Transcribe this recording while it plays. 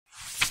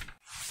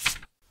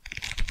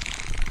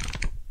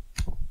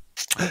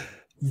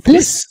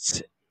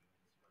This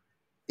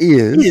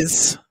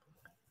is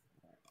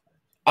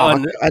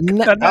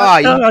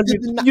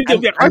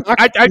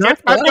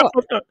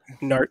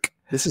narc.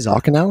 This is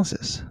arc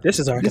analysis. This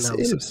is arc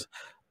analysis.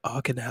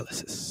 Arc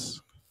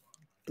analysis.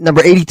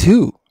 Number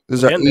 82. This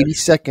is our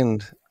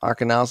 82nd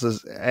arc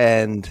analysis,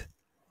 and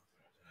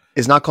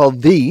it's not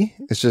called The.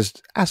 It's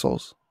just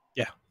assholes.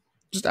 Yeah,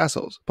 just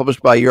assholes.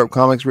 Published by Europe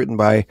Comics, written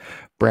by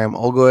Bram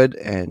Olgood,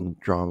 and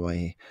drawn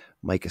by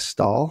Micah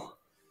Stahl.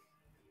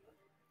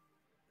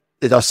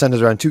 It all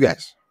centers around two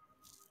guys: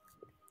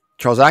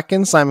 Charles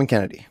Atkins, Simon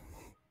Kennedy.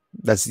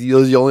 Those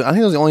are the only. I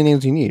think those are the only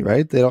names you need,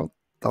 right? They don't.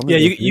 Yeah,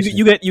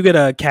 you get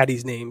a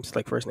caddy's names,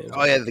 like first names.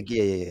 Oh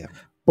yeah.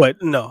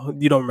 But no,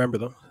 you don't remember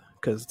them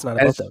because it's not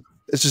about them.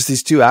 It's just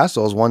these two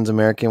assholes. One's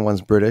American,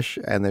 one's British,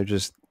 and they're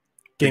just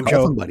game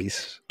show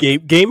buddies.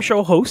 Game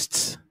show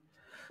hosts.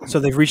 So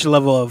they've reached a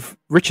level of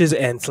riches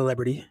and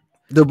celebrity.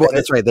 They're both.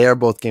 That's right. They are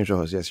both game show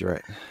hosts. Yes, you're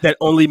right. That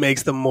only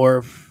makes them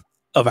more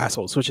of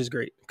assholes, which is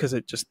great because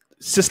it just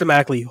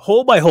systematically,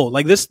 hole by hole,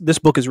 like this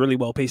book is really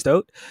well paced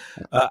out.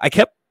 I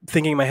kept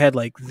thinking in my head,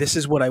 like, this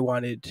is what I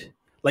wanted.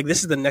 Like,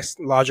 this is the next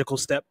logical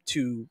step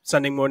to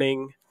Sunday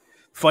morning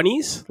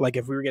funnies. Like,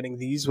 if we were getting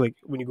these, like,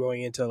 when you're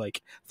going into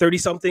like 30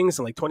 somethings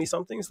and like 20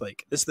 somethings,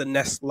 like, this is the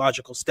next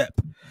logical step.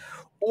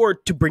 Or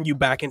to bring you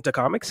back into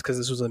comics, because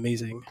this was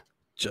amazing.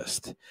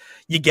 Just,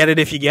 you get it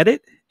if you get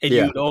it, and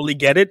you only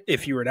get it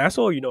if you're an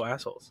asshole or you know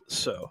assholes.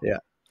 So, yeah.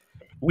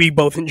 We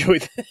both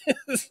enjoyed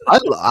this. I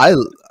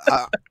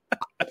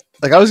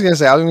was gonna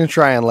say I was gonna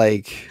try and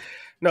like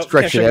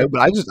stretch it out,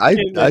 but I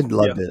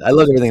loved it. I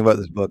loved everything about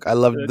this book. I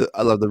loved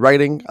the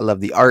writing. I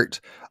loved the art.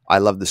 I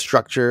loved the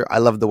structure. I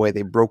loved the way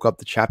they broke up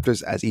the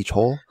chapters as each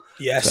whole.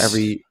 Yes, so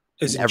every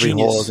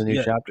whole is a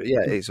new chapter.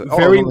 Yeah, so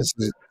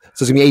it's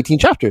gonna be 18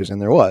 chapters,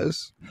 and there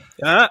was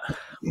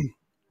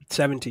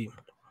 17.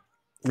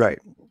 Right.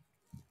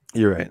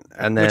 You're right,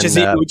 and then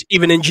which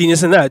even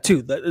ingenious in that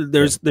too.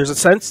 There's a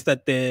sense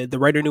that the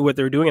writer knew what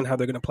they were doing and how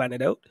they're going to plan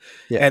it out,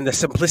 and the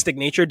simplistic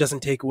nature doesn't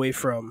take away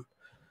from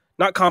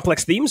not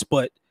complex themes,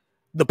 but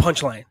the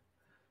punchline.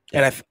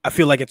 And I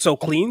feel like it's so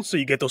clean, so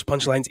you get those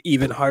punchlines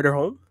even harder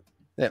home.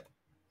 Yeah,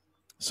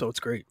 so it's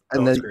great.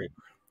 And then great.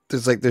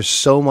 There's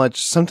so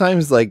much.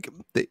 Sometimes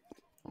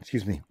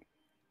excuse me.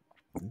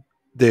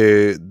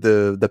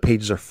 The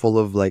pages are full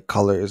of like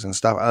colors and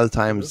stuff. Other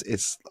times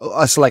it's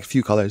a select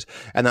few colors,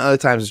 and then other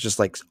times it's just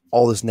like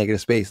all this negative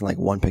space in like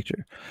one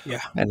picture. Yeah,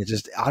 and it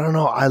just I don't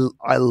know.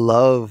 I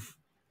love.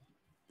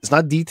 It's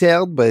not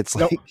detailed, but it's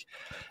like,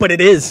 but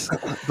it is.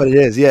 But it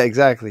is. Yeah,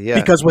 exactly. Yeah,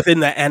 because within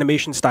that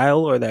animation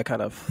style or that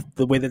kind of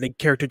the way that the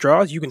character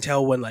draws, you can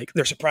tell when like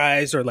they're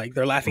surprised or like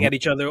they're laughing at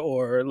each other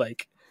or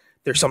like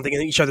there's something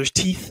in each other's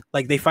teeth.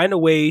 Like they find a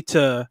way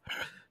to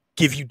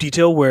give you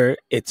detail where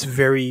it's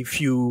very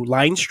few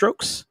line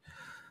strokes,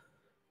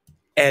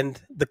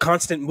 and the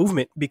constant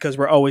movement, because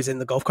we're always in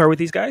the golf cart with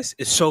these guys,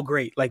 is so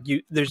great. Like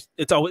it's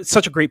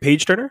such a great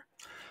page turner.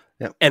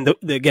 Yeah. And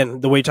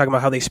again, the way you're talking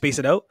about how they space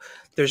it out,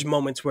 there's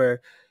moments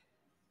where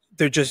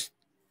they're just,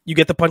 you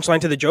get the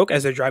punchline to the joke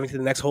as they're driving to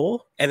the next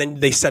hole, and then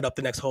they set up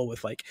the next hole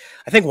with like,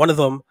 I think one of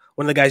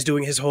the guys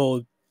doing his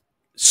whole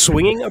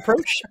swinging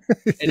approach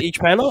at each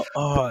panel.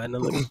 Oh, and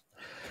then like,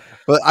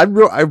 but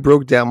I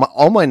broke down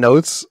all my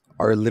notes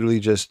are literally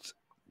just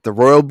the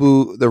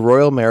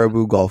Royal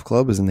Marabou Golf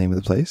Club is the name of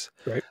the place,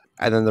 right?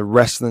 And then the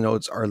rest of the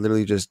notes are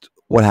literally just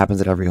what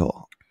happens at every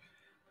hole.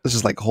 It's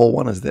just like hole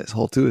 1 is this,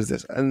 hole 2 is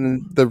this,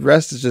 and the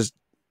rest is just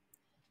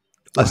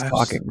us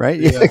talking, right?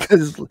 Yeah,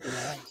 because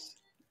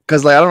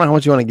like I don't know how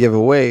much you want to give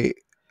away,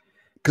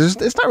 because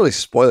it's not really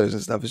spoilers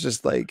and stuff. It's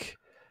just like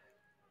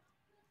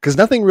because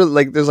nothing really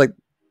like there's like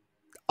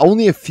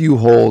only a few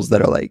holes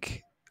that are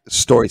like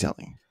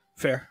storytelling.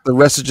 Fair. The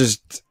rest is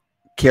just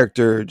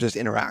character, just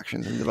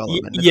interactions and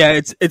development. Yeah,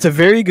 it's a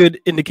very good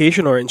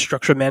indication or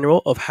instruction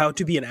manual of how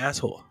to be an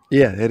asshole.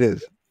 Yeah, it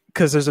is.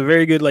 Because there's a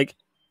very good like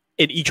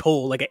in each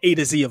hole, like an A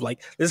to Z of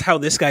like this is how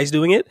this guy's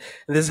doing it,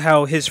 and this is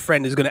how his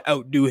friend is going to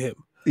outdo him.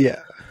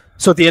 Yeah.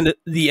 So at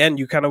the end,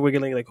 you kind of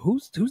wiggling like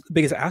who's the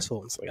biggest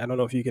asshole? It's like I don't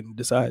know if you can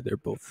decide. They're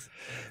both.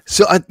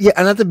 So and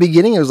at the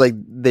beginning, it was like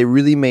they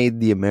really made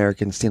the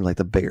Americans seem like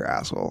the bigger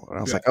asshole, and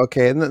I was like,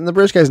 okay. And then the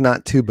British guy's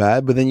not too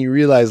bad, but then you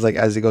realize like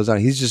as it goes on,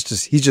 he's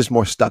just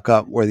more stuck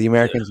up, where the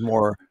American's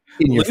more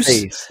in your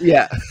face.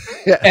 Yeah.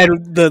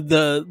 And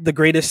the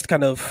greatest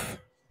kind of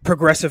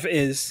progressive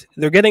is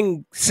they're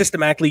getting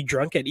systematically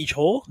drunk at each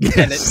hole,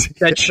 and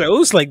that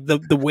shows like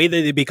the way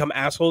that they become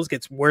assholes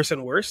gets worse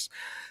and worse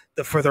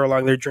the further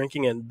along they're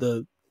drinking, and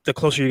the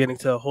closer you're getting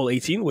to hole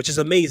 18, which is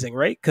amazing,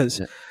 right? Because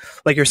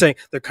like you're saying,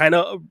 they're kind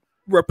of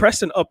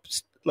repressed and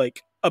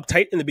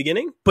uptight in the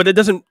beginning, but it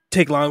doesn't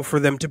take long for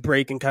them to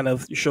break and kind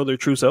of show their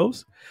true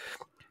selves.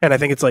 And I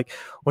think it's like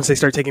once they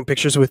start taking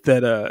pictures with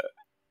that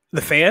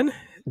the fan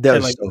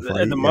and like so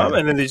funny. And the mom,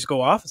 and then they just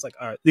go off. It's like,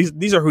 all right,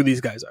 these are who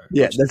these guys are.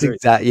 Yeah, that's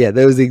exact. Yeah,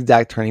 that was the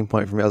exact turning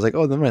point for me. I was like,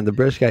 oh, man, the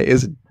British guy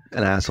is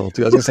an asshole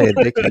too. I was gonna say a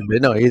dickhead,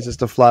 but no, he's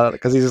just a flat out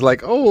because he's just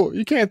like, oh,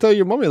 you can't tell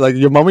your mommy, like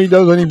your mommy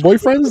does any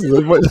boyfriends.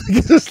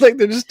 It's just like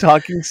they're just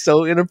talking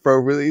so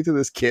inappropriately to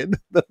this kid.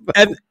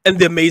 and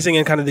the amazing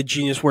and kind of the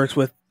genius works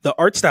with the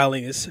art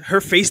styling is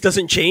her face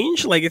doesn't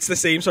change. Like it's the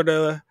same sort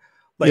of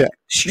like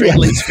straight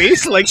laced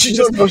face. Like she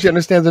just know if she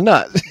understands or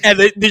not. And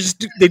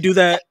they do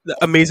that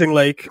amazing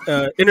like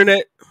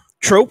internet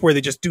trope where they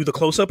just do the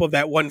close up of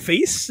that one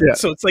face. Yeah.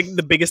 So it's like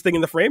the biggest thing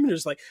in the frame, and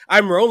just like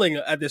I'm rolling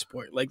at this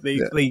point. Like they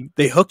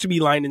hooked me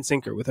line and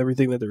sinker with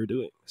everything that they were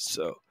doing.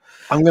 So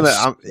I'm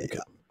gonna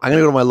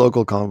go to my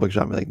local comic book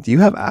shop and be like, do you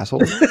have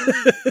assholes?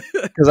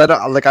 Because I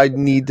don't like. I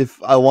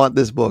want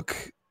this book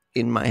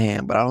in my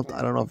hand, but I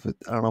don't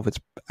know if it's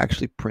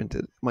actually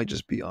printed. It might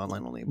just be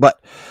online only,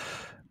 but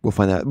we'll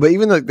find out. But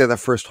even the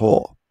first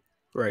hole,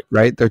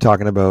 right? They're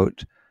talking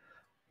about.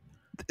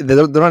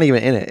 They're not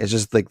even in it. It's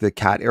just like the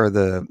cat or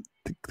the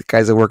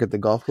guys that work at the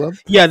golf club.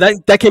 Yeah,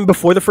 that came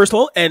before the first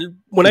hole. And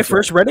when I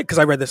first read it, because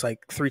I read this like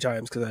 3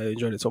 times because I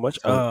enjoyed it so much.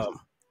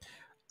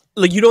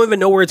 Like you don't even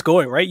know where it's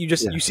going, right? You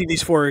see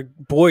these 4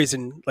 boys,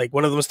 and like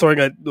one of them is throwing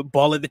a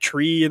ball at the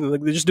tree, and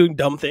like, they're just doing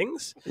dumb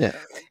things. Yeah,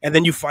 and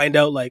then you find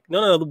out like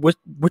no,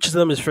 which of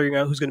them is figuring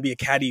out who's going to be a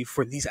caddy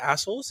for these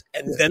assholes,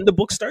 and then the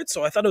book starts.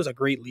 So I thought it was a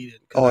great lead-in.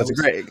 Oh, it's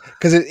great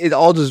because it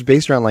all just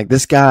based around like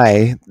this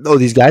guy. Oh,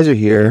 these guys are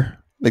here.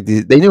 Like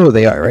they know who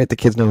they are, right? The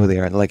kids know who they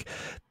are. And like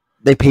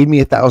they paid me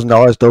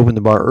 $1,000 to open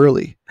the bar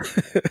early,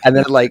 and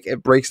then like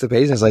it breaks the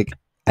page. And it's like,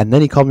 and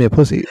then he called me a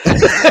pussy.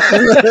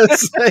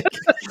 Like,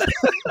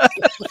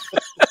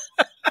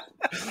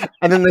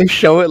 and then they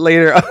show it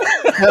later.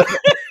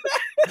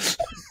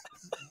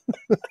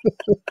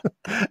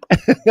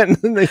 And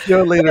then they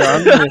show it later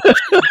on.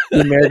 The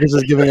Americans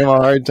is giving him a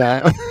hard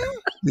time.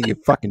 You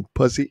fucking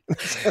pussy.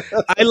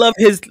 I love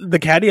the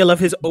caddy. I love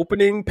his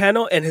opening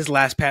panel and his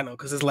last panel,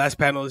 because his last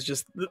panel is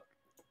just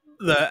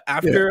the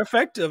after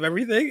effect of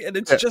everything, and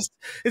it's just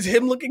it's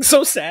him looking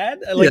so sad.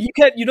 Like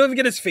you don't even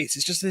get his face;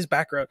 it's just his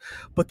background.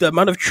 But the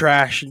amount of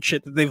trash and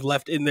shit that they've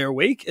left in their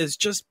wake is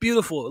just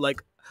beautiful.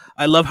 Like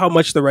I love how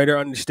much the writer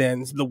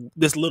understands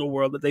this little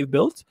world that they've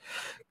built,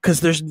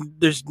 because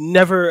there's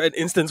never an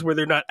instance where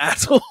they're not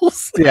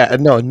assholes. Yeah,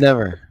 no,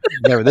 never.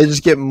 They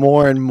just get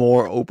more and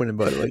more open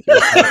about it. Like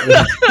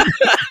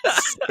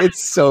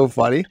it's so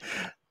funny.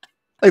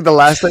 Like the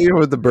last time you were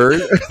with the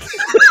bird.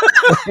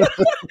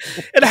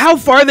 And how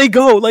far they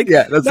go. Like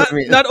that's what I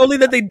mean. Not only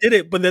that they did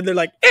it, but then they're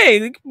like,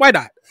 hey, why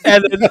not?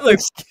 And then like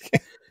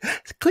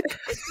click.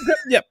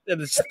 Yep,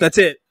 and that's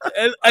it.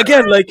 And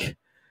again, like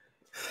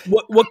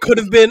what could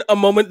have been a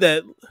moment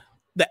that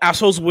the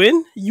assholes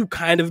win, you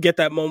kind of get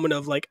that moment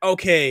of like,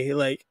 okay,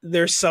 like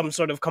there's some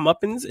sort of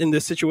comeuppance in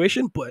this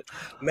situation, but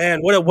man,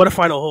 what a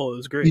final hole. It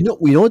was great. You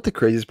know what the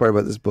craziest part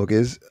about this book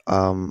is?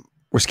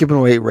 We're skipping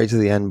away right to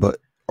the end,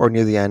 or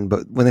near the end,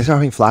 but when they start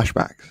having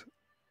flashbacks,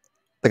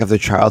 like of their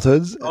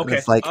childhoods, okay,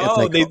 it's like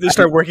they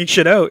start working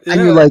shit out, and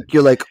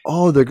you're like,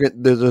 oh,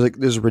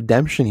 there's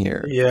redemption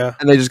here,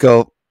 and they just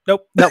go,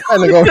 nope,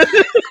 and they go.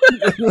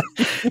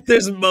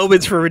 There's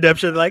moments for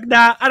redemption, like,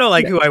 nah, I don't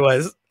like who I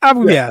was.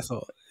 I'm the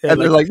asshole. And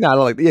they're like, no, I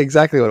don't like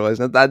exactly what it was.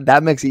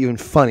 That makes it even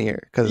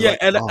funnier.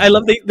 I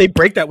love they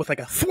break that with like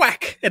a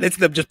thwack, and it's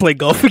them just playing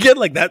golf again.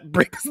 Like that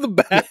breaks the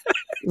back.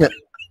 Yeah.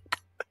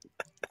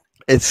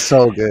 It's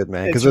so good,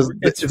 man. Because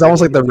it's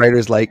almost like the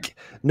writer's like,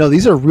 no,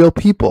 these are real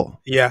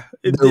people. Yeah.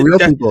 They're real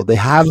people. They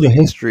have the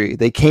history.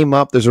 They came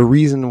up. There's a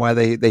reason why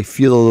they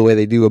feel the way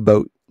they do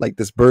about like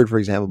this bird, for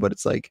example. But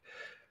it's like,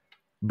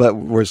 but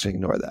we're just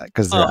ignore that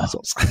because they're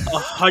assholes.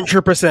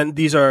 100%.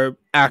 These are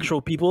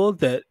actual people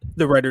that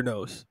the writer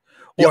knows.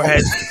 Or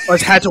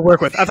has had to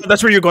work with. I thought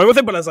that's where you're going with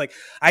it, but I was like,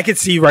 I could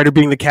see writer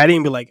being the caddy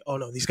and be like, oh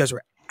no, these guys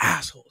were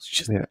assholes.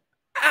 Just assholes.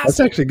 That's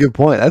actually a good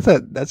point.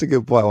 That's a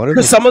good point.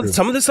 Because some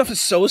of this stuff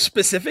is so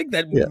specific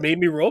that made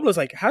me roll. I was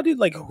like,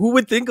 who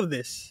would think of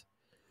this?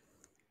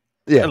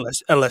 Yeah,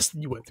 unless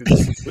you went through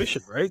this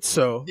situation, right?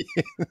 So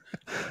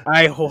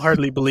I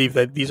wholeheartedly believe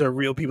that these are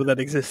real people that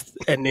exist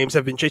and names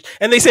have been changed.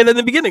 And they say that in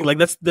the beginning, like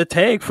that's the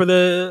tag for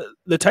the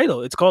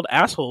title. It's called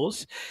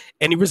Assholes.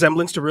 Any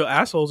resemblance to real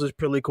assholes is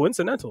purely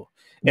coincidental.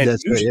 And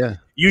that's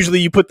usually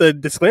you put the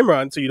disclaimer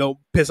on so you don't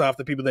piss off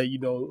the people that you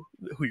know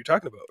who you're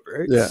talking about,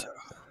 right? Yeah. So,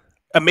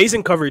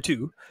 amazing cover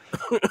too.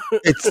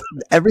 It's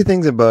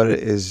everything's about it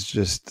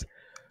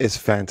is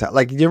fantastic.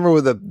 Like you remember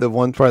with the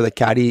one part of the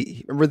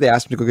caddy, remember they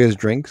asked him to go get his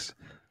drinks?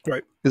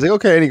 Right. He's like,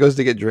 okay, and he goes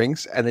to get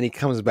drinks, and then he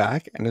comes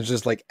back, and there's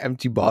just like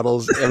empty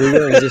bottles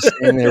everywhere, and he's just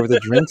standing there with the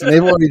drinks, and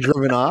they've already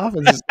driven off,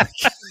 and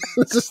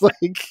it's just like,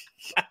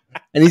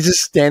 and he's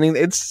just standing.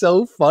 It's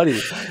so funny.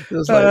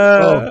 It's like,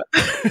 oh,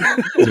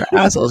 they're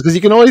assholes, because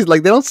you can always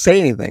like they don't say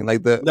anything.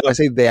 Like when I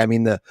say they, I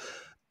mean the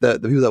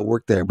people that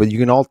work there, but you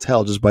can all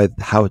tell just by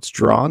how it's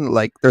drawn.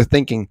 Like they're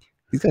thinking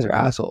these guys are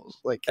assholes.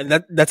 Like,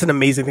 and that's an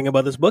amazing thing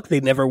about this book. They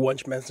never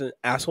once mention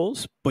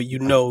assholes, but you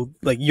know,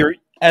 like you're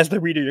as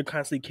the reader, you're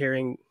constantly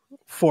carrying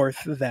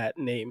forth that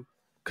name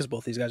because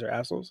both these guys are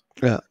assholes.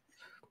 Yeah,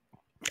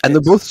 And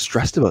they're both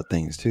stressed about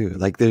things too.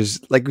 Like there's,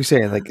 like we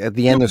say, like at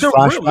the end there's they're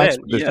real flashbacks.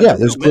 men.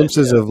 There's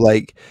glimpses of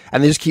like,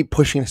 and they just keep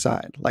pushing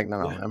aside. Like, no,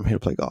 I'm here to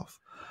play golf.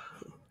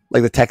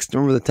 Like the text.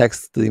 Remember the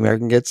text the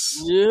American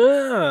gets?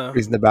 Yeah.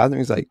 He's in the bathroom.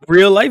 He's like,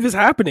 real life is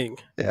happening.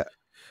 Yeah.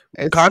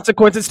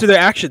 Consequences to their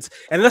actions,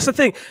 and that's the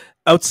thing.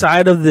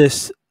 Outside of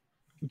this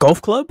golf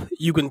club,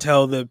 you can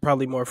tell the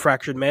probably more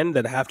fractured men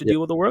that have to deal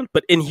with the world.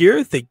 But in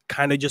here, they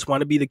kind of just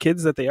want to be the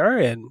kids that they are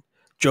and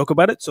joke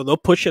about it, so they'll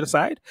push it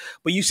aside.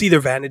 But you see their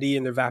vanity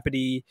and their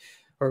vapidity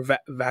or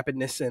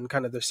vapidness and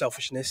kind of their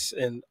selfishness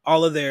and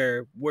all of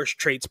their worst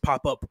traits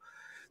pop up.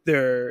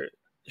 They're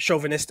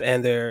chauvinist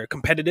and they're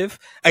competitive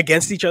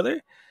against each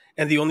other,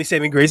 and the only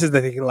saving grace is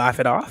that they can laugh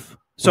it off.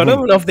 So I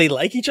don't know if they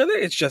like each other.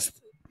 It's just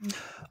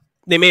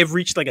they may have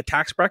reached like a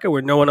tax bracket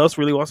where no one else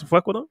really wants to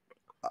fuck with them.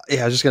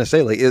 Yeah, I was just gonna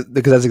say, like,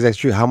 because that's exactly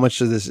true. How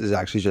much of this is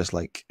actually just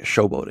like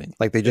showboating?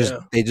 Like they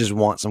just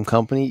want some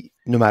company,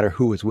 no matter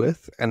who it's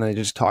with, and they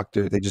just talk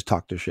their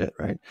shit,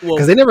 right?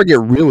 Because they never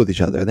get real with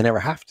each other. They never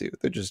have to.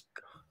 They're just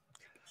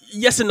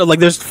yes and no. Like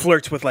there's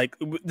flirts with like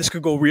this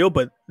could go real,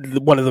 but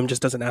one of them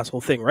just does an asshole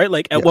thing, right?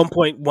 Like at one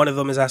point, one of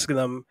them is asking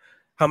them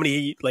how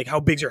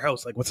big's your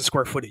house? Like what's the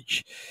square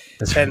footage?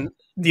 And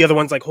the other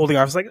one's like holding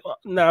off. It's like,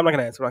 no, I'm not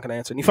gonna answer.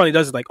 And he finally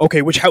does it. Like,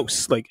 okay, which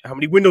house? Like, how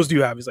many windows do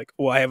you have? He's like,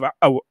 well, I have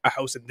a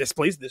house in this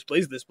place, this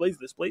place, this place,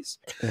 this place.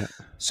 Yeah.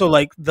 So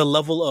like the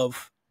level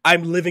of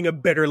I'm living a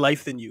better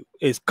life than you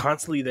is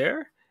constantly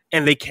there,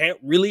 and they can't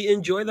really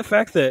enjoy the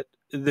fact that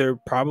they're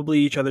probably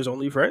each other's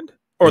only friend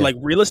or like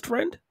realist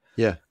friend.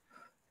 Yeah.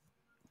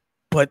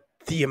 But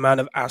the amount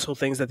of asshole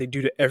things that they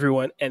do to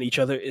everyone and each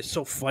other is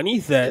so funny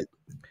that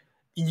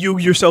you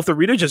yourself, the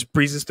reader, just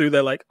breezes through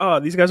that like, oh,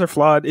 these guys are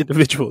flawed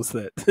individuals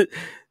that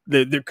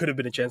there could have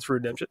been a chance for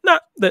redemption.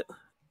 Not that.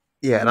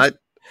 Yeah, and I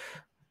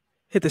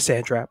hit the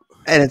sand trap.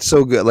 And it's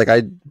so good. Like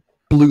I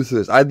blew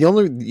through this.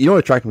 What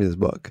attracted me to this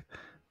book?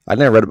 I'd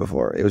never read it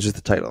before. It was just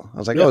the title. I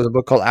was like, oh, it's a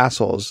book called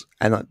Assholes,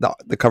 and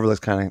the cover looks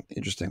kind of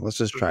interesting. Let's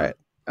just try it.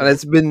 And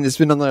it's been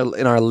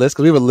in our list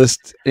because we have a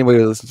list. Anybody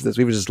who listens to this,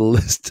 we have just a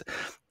list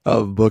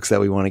of books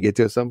that we want to get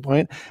to at some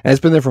point, and it's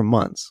been there for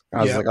months.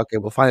 I was like, okay,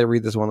 we'll finally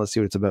read this one. Let's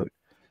see what it's about.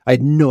 I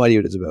had no idea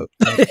what it's about.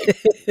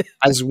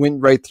 I just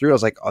went right through. I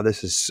was like, oh,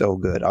 this is so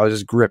good. I was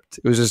just gripped.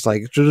 It was just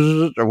like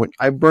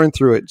I burned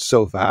through it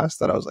so fast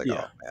that I was like, oh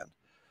man.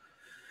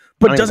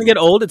 But it doesn't get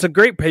old. It's a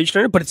great page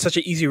turner, but it's such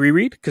an easy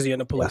reread because you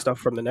end up pulling stuff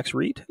from the next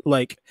read.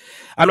 Like,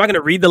 I'm not going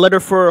to read the letter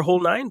for Whole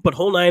Nine, but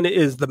Whole Nine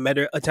is the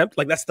meta attempt.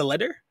 Like, that's the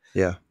letter.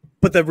 Yeah.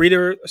 But the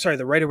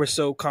writer was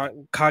so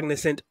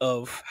cognizant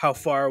of how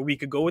far we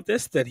could go with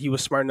this that he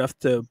was smart enough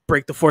to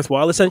break the fourth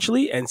wall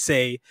essentially and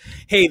say,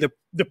 hey, the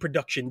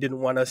production didn't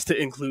want us to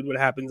include what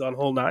happens on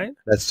Whole Nine.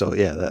 That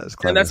was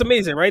clever. And that's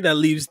amazing, right? That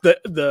leaves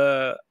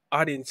the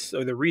audience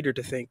or the reader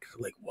to think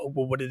like,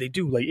 well, what did they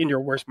do? Like in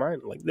your worst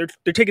mind, like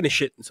they're taking a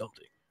shit in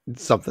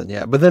something.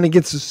 Yeah. But then it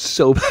gets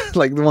so bad.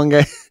 Like the one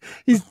guy,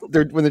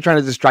 when they're trying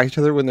to distract each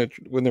other when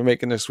they're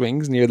making their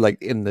swings near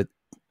like in the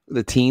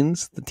teen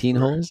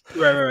holes.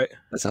 Right.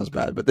 That sounds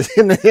bad, but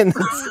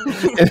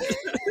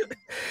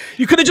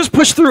you could have just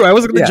pushed through. I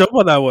wasn't going to jump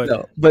on that one.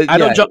 No, but I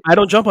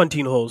don't jump on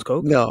teen holes,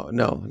 Coke. No.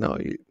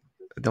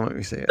 Don't let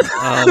me say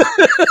it.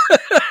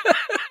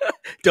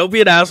 Don't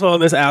be an asshole on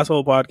this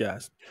asshole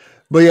podcast.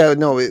 But yeah,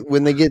 no.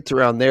 When they get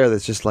around there,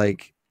 that's just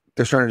like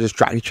they're trying to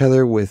distract each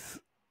other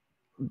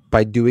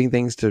by doing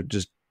things to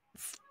just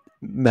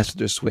mess with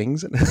their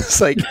swings, and it's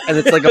like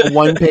a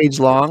 1 page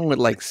long with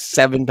like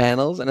 7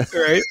 panels, and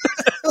right.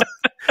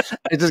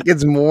 It just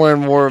gets more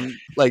and more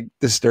like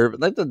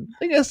disturbing.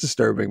 I guess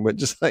disturbing, but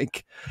just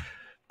like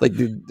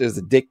there's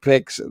the dick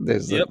pics,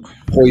 there's the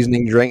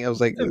poisoning drink. I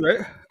was like,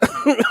 right.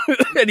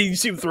 And you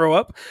see him throw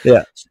up.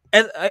 Yeah,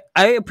 and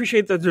I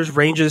appreciate that there's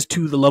ranges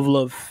to the level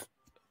of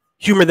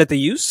humor that they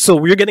use. So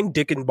we're getting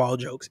dick and ball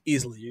jokes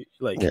easily,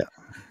 like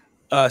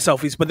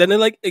selfies, but then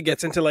it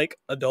gets into like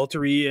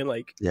adultery and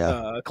like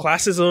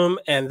classism,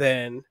 and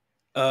then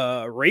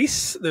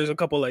race. There's a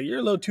couple like you're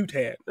a little too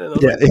tan.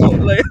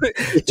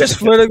 Just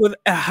flirting with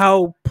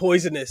how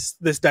poisonous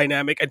this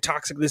dynamic and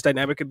toxic this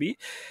dynamic could be,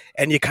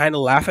 and you kind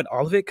of laugh at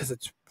all of it because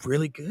it's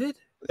really good.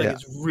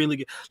 It's really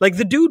good. Like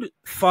the dude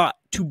fought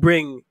to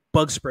bring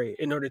bug spray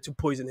in order to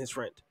poison his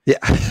friend. Yeah.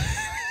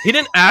 He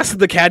didn't ask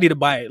the caddy to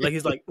buy it. Like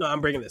he's like, no,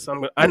 I'm bringing this.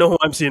 I know who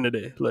I'm seeing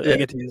today. Like, I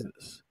get to use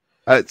this.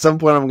 At some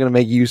point, I'm going to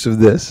make use of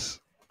this.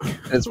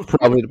 It's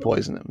probably to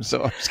poison him.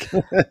 So I'm just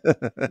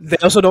gonna... They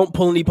also don't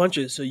pull any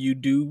punches, so you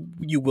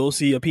will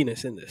see a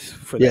penis in this.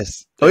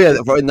 Yes. Oh yeah,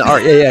 in the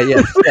art. Yeah.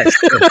 Yes.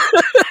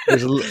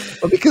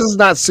 Because it's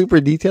not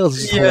super detailed.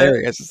 It's just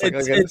hilarious.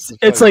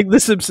 It's like The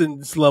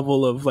Simpsons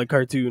level of like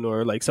cartoon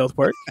or like South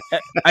Park.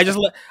 I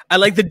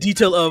like the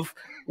detail of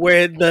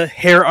where the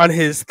hair on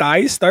his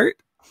thighs start.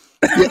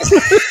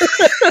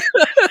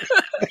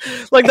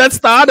 Like that's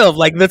thought of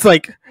like that's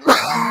like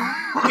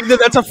either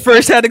that's a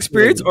first hand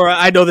experience or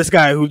I know this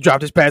guy who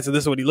dropped his pants and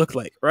this is what he looked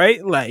like,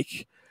 right?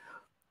 Like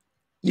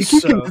You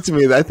keep convincing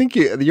me that I think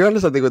you're onto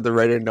something with the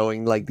writer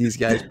knowing like these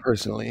guys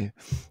personally.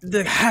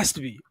 There has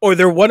to be, or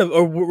they're one of,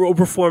 or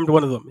performed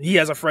one of them. He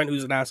has a friend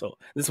who's an asshole.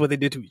 This is what they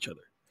did to each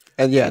other.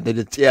 And yeah, they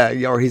did.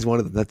 Yeah, or he's one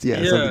of them. That's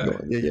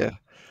yeah.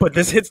 But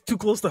this hits too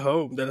close to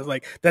home. That is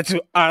like that's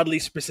oddly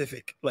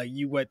specific. Like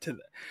you went to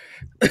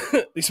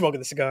the, you smoking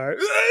the cigar.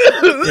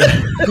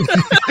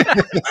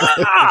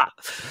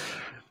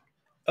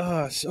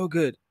 So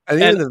good. I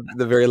think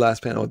the very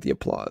last panel with the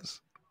applause.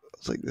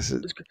 It's like this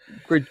is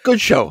great. Good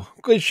show.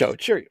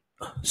 Cheerio.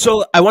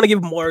 So I want to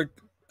give more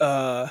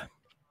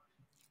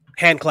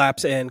hand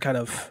claps and kind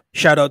of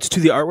shout outs to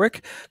the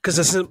artwork because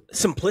as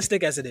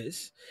simplistic as it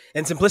is,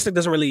 and simplistic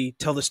doesn't really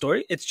tell the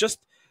story. It's just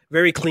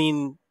very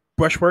clean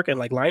brushwork and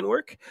like line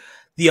work.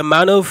 The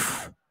amount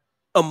of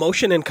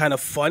emotion and kind of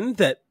fun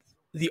that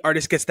the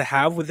artist gets to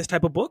have with this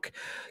type of book.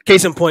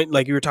 Case in point,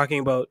 like you were talking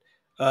about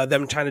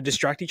them trying to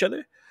distract each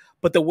other.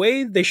 But the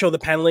way they show the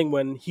paneling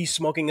when he's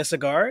smoking a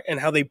cigar and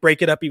how they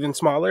break it up even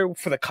smaller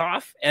for the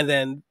cough and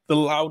then the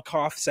loud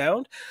cough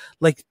sound,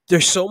 like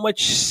there's so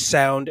much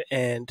sound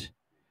and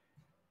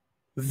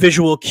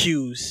visual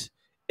cues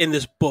in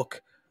this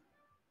book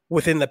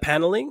within the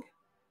paneling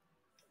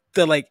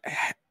that like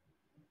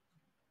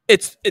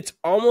it's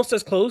almost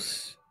as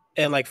close,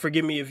 and like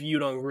forgive me if you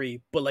don't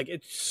agree, but like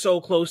it's so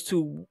close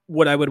to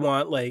what I would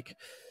want like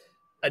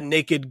a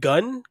Naked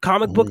Gun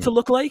comic book to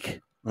look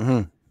like.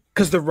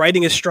 Because the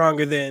writing is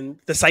stronger than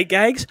the sight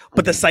gags,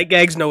 but the sight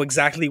gags know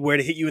exactly where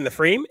to hit you in the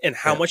frame and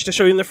how much to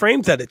show you in the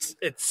frame that it's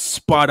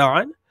spot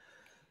on.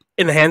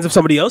 In the hands of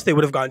somebody else, they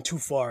would have gone too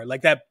far.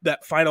 Like that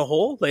final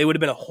hole, like, it would have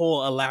been a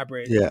whole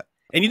elaborate. Yeah.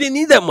 And you didn't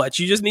need that much.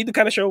 You just need to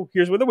kind of show,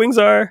 here's where the wings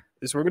are.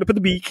 This is where we're going to put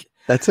the beak.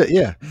 That's it,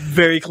 yeah.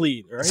 Very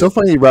clean, right? So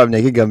funny you brought up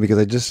Naked Gun because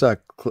I just saw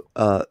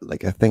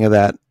like a thing of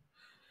that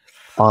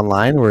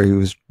online where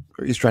he's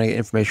trying to get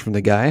information from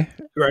the guy.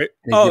 Right.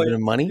 Giving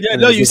him money. Yeah,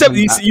 no, you sent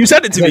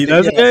it to me.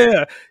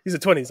 Yeah. He's a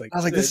 20. He's like, I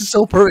was like, this is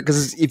so perfect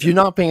because if you're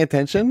not paying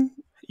attention,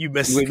 you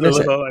miss it.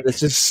 Like, it's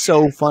just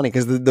so funny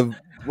because the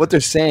what they're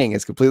saying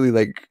is completely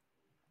like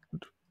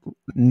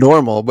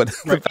normal, but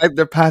the fact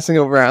they're passing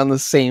around the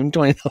same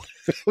 $20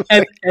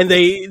 and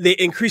they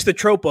increase the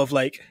trope of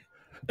like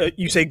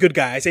you say good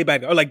guy, I say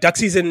bad guy, or like duck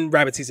season,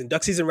 rabbit season,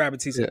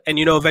 and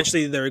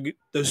eventually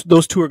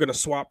those two are going to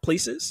swap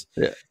places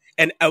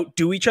and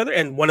outdo each other,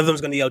 and one of them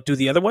is going to outdo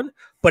the other one.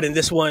 But in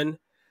this one,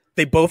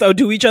 they both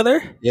outdo each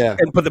other,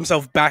 and put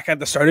themselves back at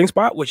the starting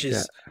spot, which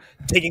is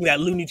taking that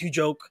Looney Tunes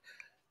joke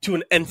to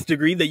an nth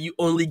degree that you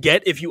only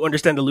get if you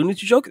understand the Looney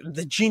Tunes joke.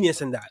 The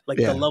genius in that, like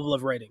the level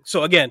of writing.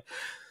 So again,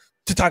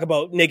 to talk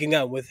about Naked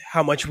Gun with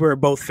how much we're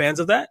both fans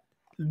of that,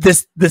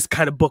 this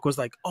kind of book was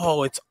like,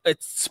 oh, it's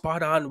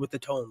spot on with the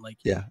tone. Like,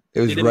 it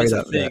was right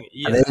up there.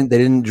 Yeah. And they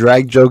didn't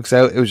drag jokes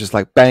out. It was just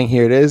like, bang,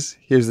 here it is.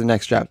 Here's the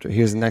next chapter.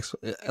 Here's the next.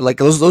 Like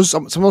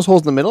some of those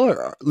holes in the middle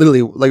are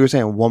literally, like you were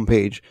saying, one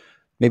page,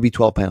 maybe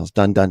 12 panels,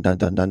 done. Right.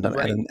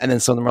 And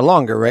then some of them are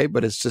longer, right?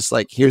 But it's just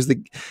like, here's the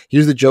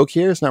joke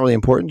here. It's not really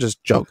important.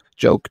 Just joke.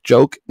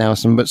 Now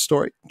some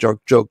story.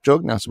 Joke.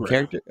 Now some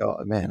character.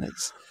 Oh man,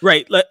 it's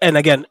right. And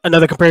again,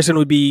 another comparison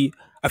would be,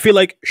 I feel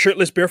like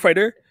Shirtless Bear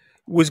Fighter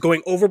was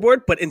going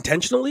overboard, but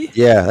intentionally.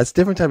 Yeah, that's a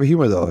different type of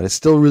humor though. It's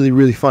still really,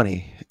 really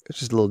funny. It's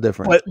just a little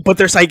different. But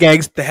their sight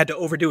gags, they had to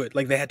overdo it.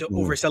 Like they had to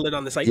oversell it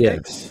on the sight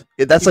gags.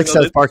 That's like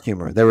South Park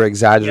humor. They were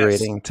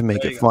exaggerating to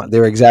make it fun. They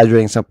were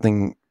exaggerating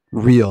something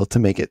real to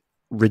make it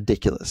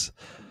ridiculous.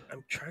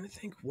 I'm trying to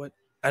think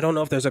I don't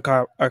know if there's a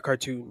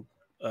cartoon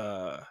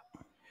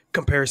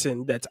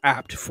comparison that's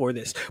apt for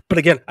this. But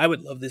again, I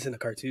would love this in a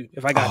cartoon.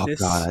 If I got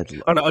this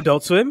on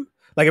Adult Swim,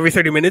 like every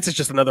 30 minutes, it's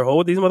just another hole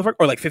with these motherfuckers.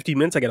 Or like 15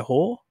 minutes, I get a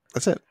hole.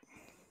 That's it.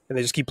 And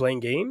they just keep playing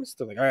games.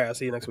 They're like, all right, I'll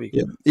see you next week.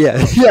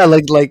 Yeah.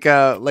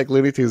 Like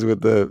Looney Tunes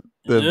with the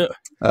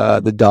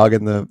dog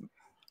and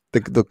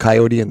the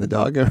coyote and the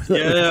dog. Yeah.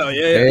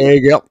 There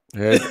you go.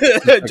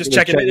 Just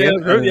checking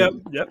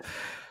it. Yep.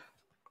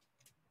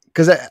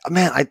 Because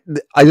I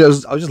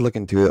was just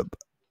looking to it.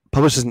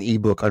 Published as an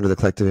ebook under the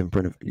collective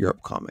imprint of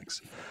Europe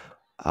Comics.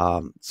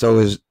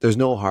 So there's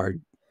no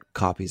hard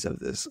copies of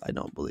this, I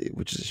don't believe,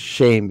 which is a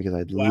shame because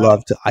I'd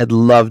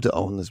love to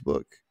own this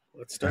book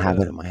and have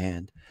it in my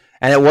hand.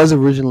 And it was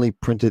originally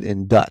printed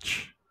in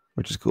Dutch,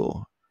 which is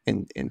cool,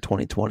 in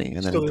 2020.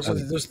 And then those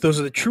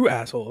are the true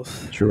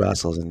assholes. True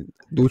assholes in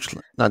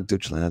Deutschland, not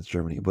Deutschland, that's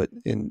Germany, but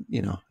in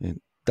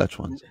Dutch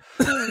ones.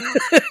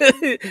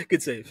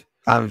 Good save.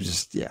 I'm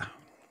just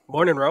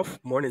Morning, Ralph.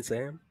 Morning,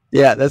 Sam.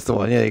 Yeah, that's the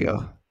one. There you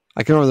go.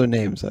 I can remember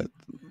their names.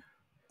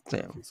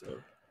 Sam.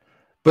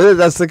 But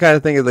that's the kind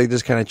of thing that they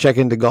just kind of check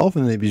into golf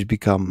and they just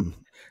become.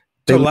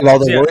 They leave all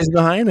the worries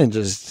behind and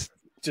just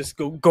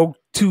go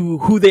to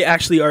who they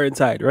actually are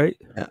inside, right?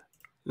 Yeah.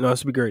 No,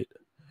 this would be great.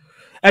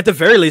 At the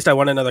very least, I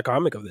want another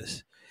comic of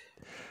this.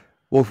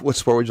 Well, what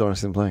sport would you want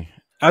to see them playing?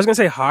 I was gonna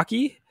say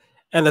hockey,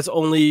 and that's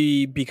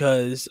only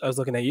because I was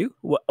looking at you.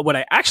 What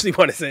I actually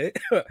want to say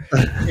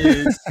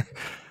is,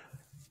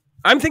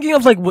 I'm thinking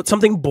of like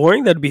something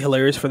boring that'd be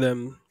hilarious for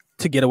them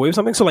to get away with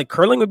something. So like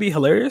curling would be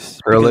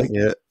hilarious. Curling,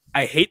 yeah.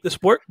 I hate the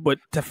sport, but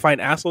to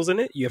find assholes in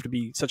it, you have to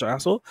be such an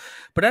asshole.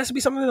 But it has to be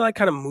something that like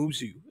kind of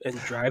moves you and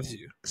drives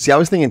you. See, I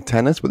was thinking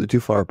tennis, but they're too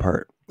far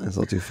apart. It's a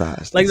little too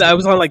fast. Like I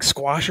was on like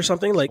squash or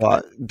something. Like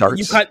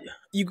darts.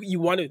 You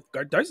want to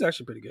darts is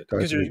actually pretty good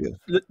because good.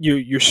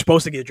 you're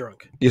supposed to get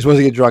drunk. You're supposed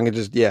to get drunk and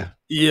just yeah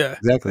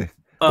exactly.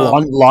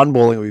 Lawn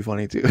bowling would be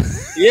funny too.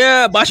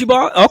 Yeah, bocce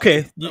ball.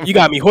 Okay, you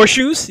got me.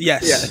 Horseshoes.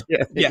 Yes.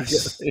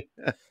 Yes.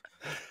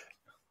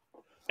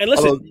 And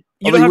listen,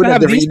 you don't have to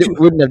have these two. You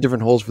wouldn't have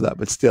different holes for that,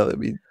 but still, it'd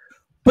be.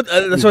 But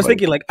that's what I was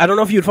thinking. Like, I don't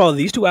know if you'd follow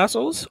these two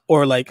assholes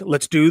or like,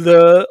 let's do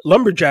the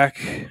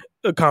lumberjack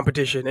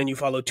competition, and you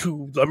follow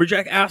two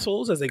lumberjack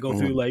assholes as they go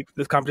through like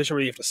this competition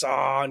where you have to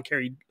saw and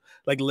carry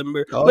like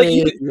limber.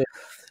 The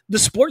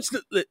sports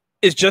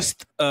is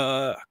just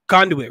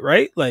conduit,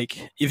 right?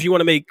 Like, if you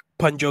want to make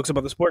pun jokes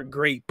about the sport,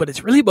 great. But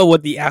it's really about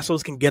what the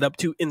assholes can get up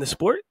to in the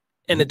sport,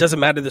 and it doesn't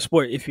matter the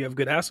sport if you have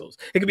good assholes.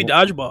 It could be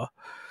dodgeball.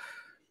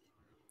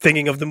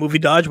 Thinking of the movie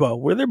Dodgeball,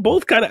 where they're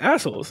both kind of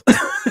assholes, and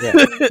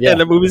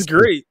the movie's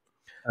great.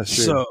 That's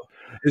true. So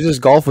it's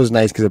just golf was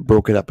nice because it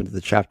broke it up into the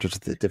chapters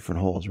with the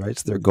different holes, right?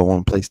 So they're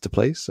going place to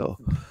place. So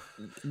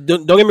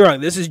don't get me wrong,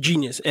 this is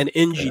genius and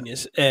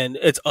ingenious, and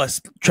it's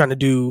us trying to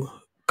do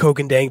coke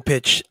and dang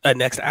pitch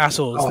next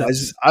assholes.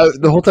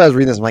 The whole time I was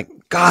reading this, I'm like,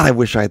 God, I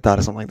wish I had thought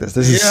of something like this.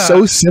 This is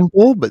so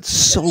simple, but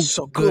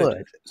so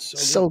good,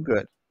 so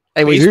good.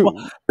 Anyway,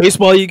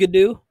 baseball you could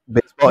do.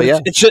 Baseball, yeah.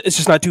 It's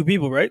just not two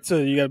people, right? So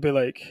you got to be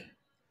like.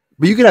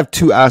 But you could have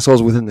two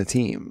assholes within the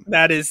team.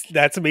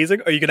 That's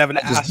amazing. Or you could have an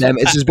asshole.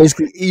 It's just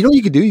basically, you know what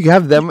you could do? You can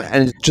have them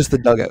and it's just the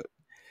dugout.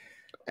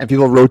 And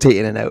people rotate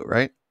in and out,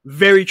 right?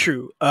 Very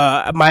true.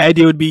 My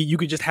idea would be you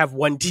could just have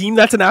one team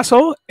that's an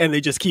asshole and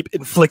they just keep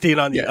inflicting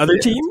on the other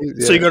team.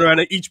 Yeah. So you go around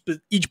at each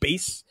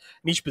base,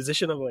 in each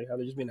position of like how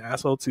they're just being an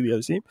asshole to the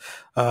other team.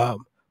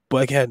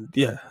 But again,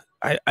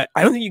 I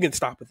don't think you can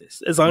stop with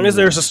this. As long as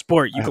there's a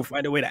sport, you can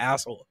find a way to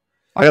asshole.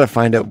 I got to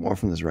find out more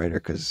from this writer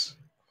because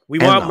we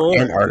want more.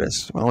 And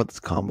artists. I want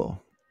this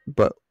combo.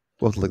 But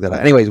we'll have to look that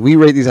up. Anyways, we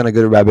rate these on a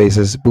good or bad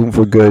basis. Boom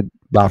for good,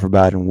 bad for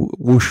bad, and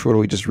whoosh, what do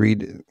we just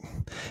read?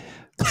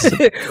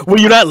 Were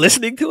you not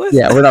listening to us?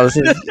 Yeah, we're not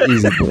listening.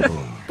 Easy.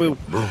 Boom.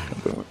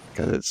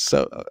 Because it's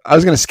so. I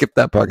was going to skip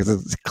that part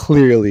because it's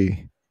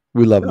clearly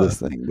we love this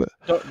thing.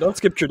 But don't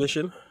skip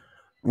tradition.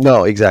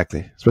 No,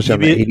 exactly. Especially on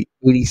the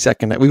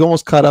 82nd. We've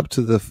almost caught up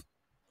to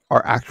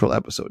our actual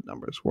episode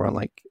numbers. We're on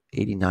like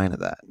 89 of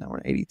that. Now we're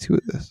on 82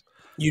 of this.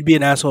 You'd be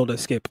an asshole to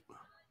skip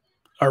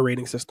our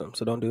rating system,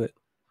 so don't do it.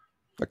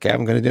 Okay,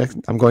 I'm going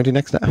to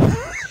next time.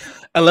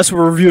 Unless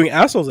we're reviewing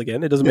assholes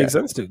again, it doesn't make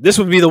sense to. This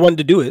would be the one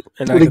to do it.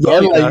 And do it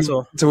again,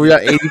 asshole. So we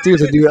got 82,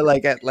 so do it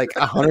like at like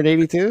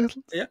 182?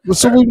 Yeah. Well,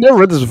 so we've never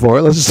read this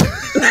before. Let's just,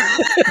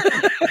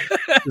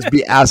 just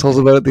be assholes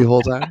about it the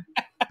whole time.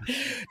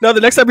 No,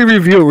 the next time we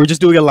review, we're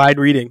just doing a line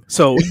reading.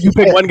 So you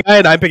pick one guy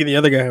and I'm picking the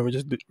other guy, and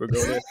we're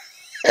going in.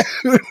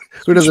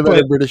 Who doesn't have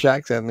a British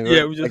accent?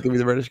 Yeah, I can be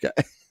the British guy.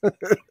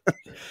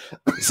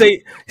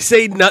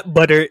 say nut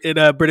butter in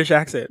a British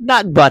accent.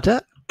 Nut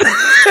butter.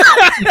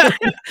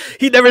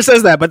 He never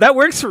says that, but that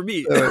works for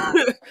me.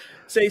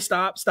 Say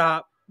stop,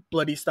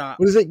 bloody stop.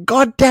 What is it?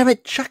 God damn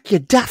it, Chuck, you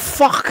daft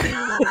fuck.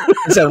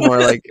 It sounded more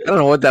like, I don't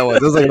know what that was.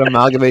 It was like an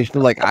amalgamation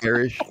of like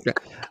Irish.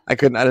 I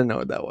didn't know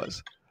what that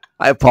was.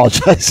 I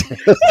apologize.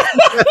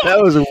 That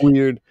was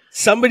weird.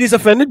 Somebody's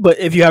offended, but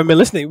if you haven't been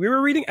listening, we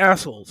were reading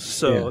assholes.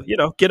 So,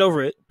 get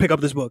over it. Pick up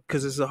this book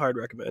because this is a hard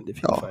recommend if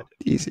you can find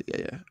it. Easy.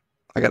 Yeah.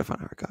 I got to find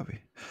a hard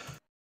copy.